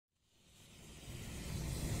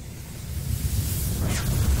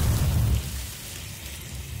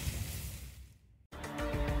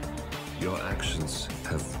actions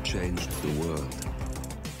have changed the world.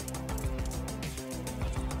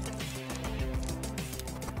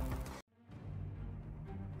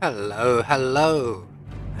 Hello,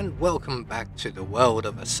 and welcome back to the world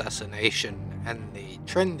of assassination and the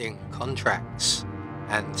trending contracts.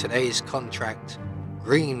 And today's contract,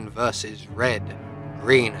 Green versus Red,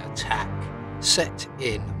 Green Attack, set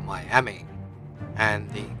in Miami.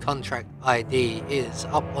 And the contract ID is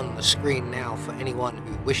up on the screen now for anyone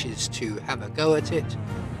who wishes to have a go at it,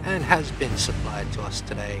 and has been supplied to us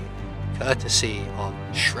today, courtesy of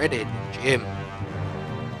Shredded Jim.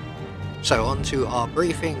 So on to our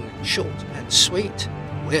briefing, short and sweet,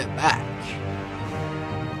 we're back.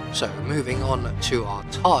 So moving on to our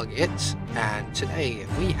targets, and today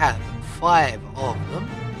we have 5 of them.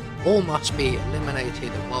 All must be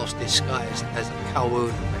eliminated whilst disguised as a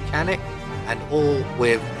Kowloon mechanic, and all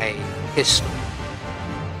with a pistol.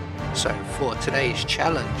 So for today's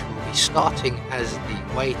challenge, we'll be starting as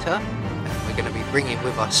the waiter, and we're going to be bringing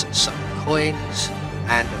with us some coins,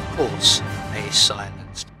 and of course a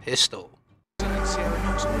silenced pistol.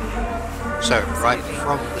 So right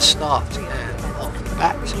from the start and off the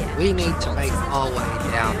bat, we need to make our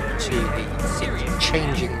way down to the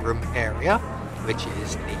changing room area, which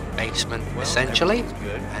is the basement essentially,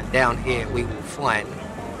 and down here we will find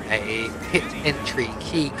a pit entry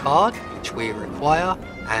key card which we require,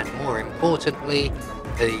 and more importantly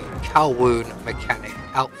the Kowloon mechanic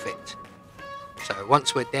outfit. So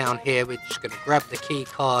once we're down here, we're just going to grab the key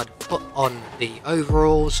card, put on the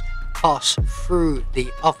overalls, pass through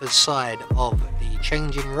the other side of the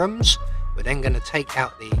changing rooms. We're then going to take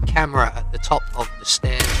out the camera at the top of the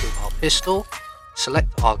stairs with our pistol,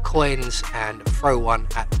 select our coins and throw one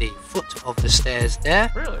at the foot of the stairs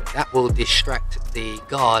there. That will distract the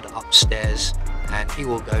guard upstairs, and he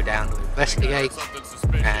will go down to investigate,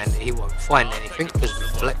 and he won't find anything because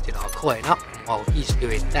we've collected our coin up. And while he's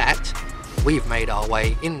doing that, we've made our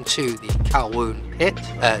way into the Kowloon pit,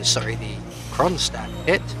 the Kronstadt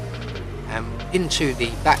pit, and into the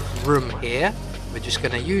back room here. We're just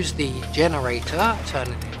going to use the generator, turn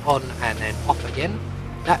it on and then off again.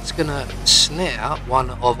 That's going to snare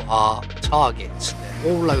one of our targets.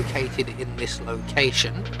 They're all located in this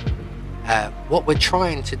location. What we're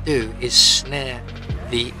trying to do is snare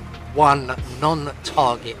the one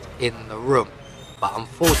non-target in the room, but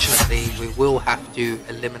unfortunately we will have to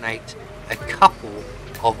eliminate a couple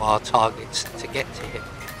of our targets to get to him.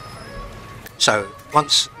 So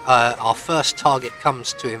once our first target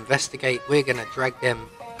comes to investigate, we're going to drag them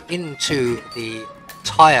into the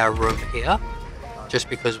tire room here, just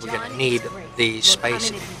because we're going to need the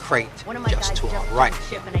space in the crate just to our right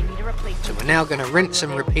here. So we're now going to rinse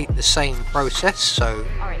and repeat the same process. So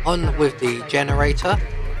on with the generator,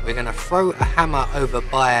 we're going to throw a hammer over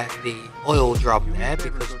by the oil drum there,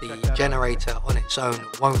 because the generator on its own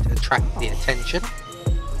won't attract the attention.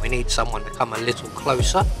 We need someone to come a little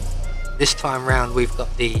closer. This time round we've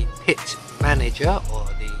got the pit manager, or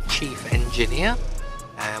the chief engineer,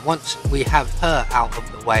 and once we have her out of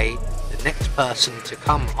the way, the next person to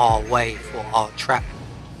come our way for our trap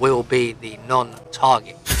will be the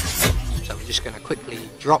non-target. So we're just going to quickly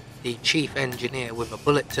drop the chief engineer with a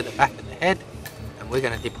bullet to the back of the head, and we're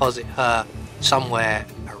going to deposit her somewhere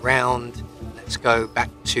around. Let's go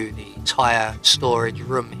back to the tire storage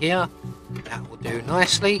room here. That will do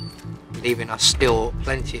nicely, leaving us still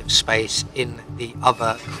plenty of space in the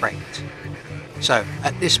other crate. So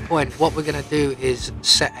at this point, what we're going to do is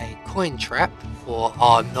set a coin trap for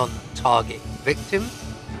our non-target victim,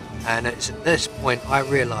 and it's at this point I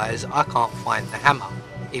realise I can't find the hammer,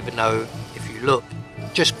 even though if you look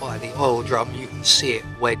just by the oil drum you can see it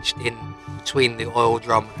wedged in between the oil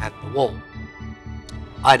drum and the wall.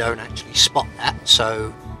 I don't actually spot that,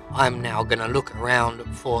 so I'm now going to look around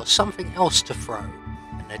for something else to throw,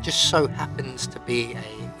 and there just so happens to be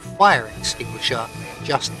a fire extinguisher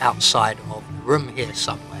just outside of the room here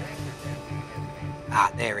somewhere.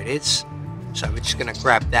 Ah, there it is. So we're just going to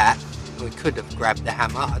grab that. We could have grabbed the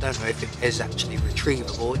hammer. I don't know if it is actually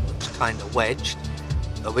retrievable. It looks kind of wedged.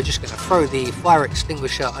 But we're just going to throw the fire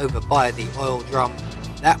extinguisher over by the oil drum.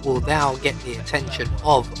 That will now get the attention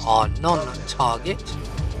of our non-target.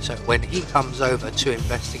 So when he comes over to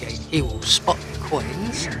investigate, he will spot the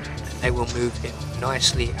coins, and they will move him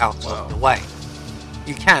nicely out of the way.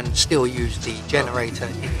 You can still use the generator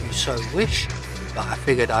if you so wish, but I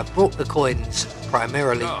figured I brought the coins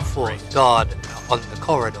primarily for the guard on the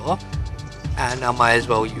corridor, and I might as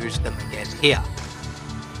well use them again here.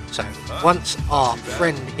 So once our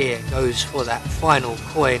friend here goes for that final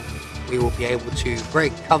coin, we will be able to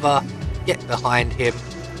break cover, get behind him,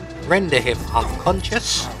 render him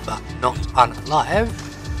unconscious but not unalive,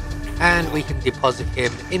 and we can deposit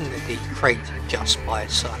him in the crate just by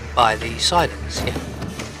the side of us here.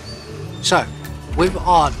 So, with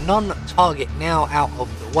our non-target now out of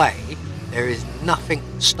the way, there is nothing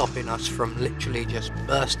stopping us from literally just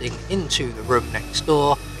bursting into the room next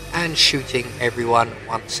door and shooting everyone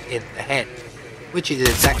once in the head, which is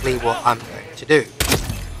exactly what I'm going to do.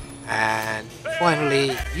 And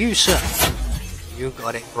finally, you sir, you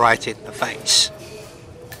got it right in the face.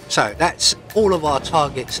 So that's all of our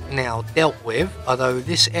targets now dealt with, although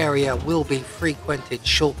this area will be frequented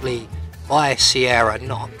shortly by Sierra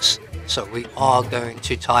Knox, so we are going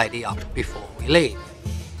to tidy up before we leave.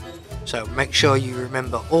 So make sure you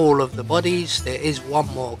remember all of the bodies. There is one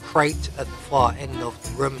more crate at the far end of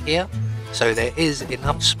the room here, so there is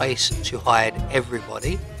enough space to hide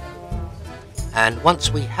everybody. And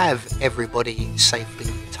once we have everybody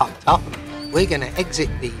safely tucked up, we're going to exit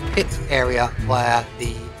the pit area via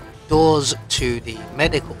the doors to the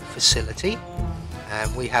medical facility,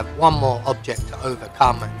 and we have one more object to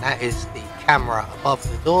overcome, and that is the camera above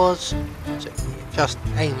the doors. So if we just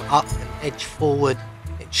aim up and edge forward,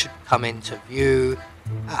 it should come into view.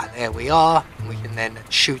 There we are, and we can then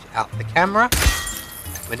shoot out the camera.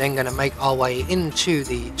 We're then going to make our way into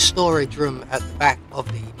the storage room at the back of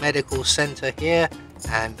the medical center here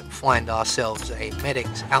and find ourselves a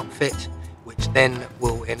medic's outfit, which then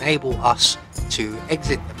will enable us to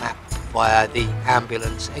exit the map via the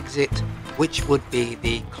ambulance exit, which would be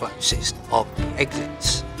the closest of the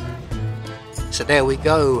exits. So there we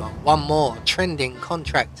go, one more trending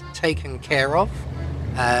contract taken care of.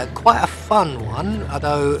 Quite a fun one,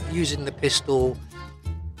 although using the pistol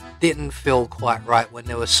didn't feel quite right when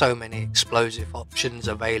there were so many explosive options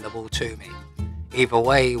available to me. Either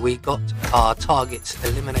way, we got our targets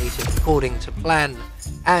eliminated according to plan,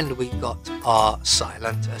 and we got our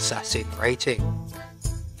silent assassin rating.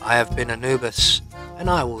 I have been Anubis, and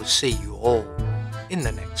I will see you all in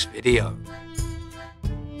the next video.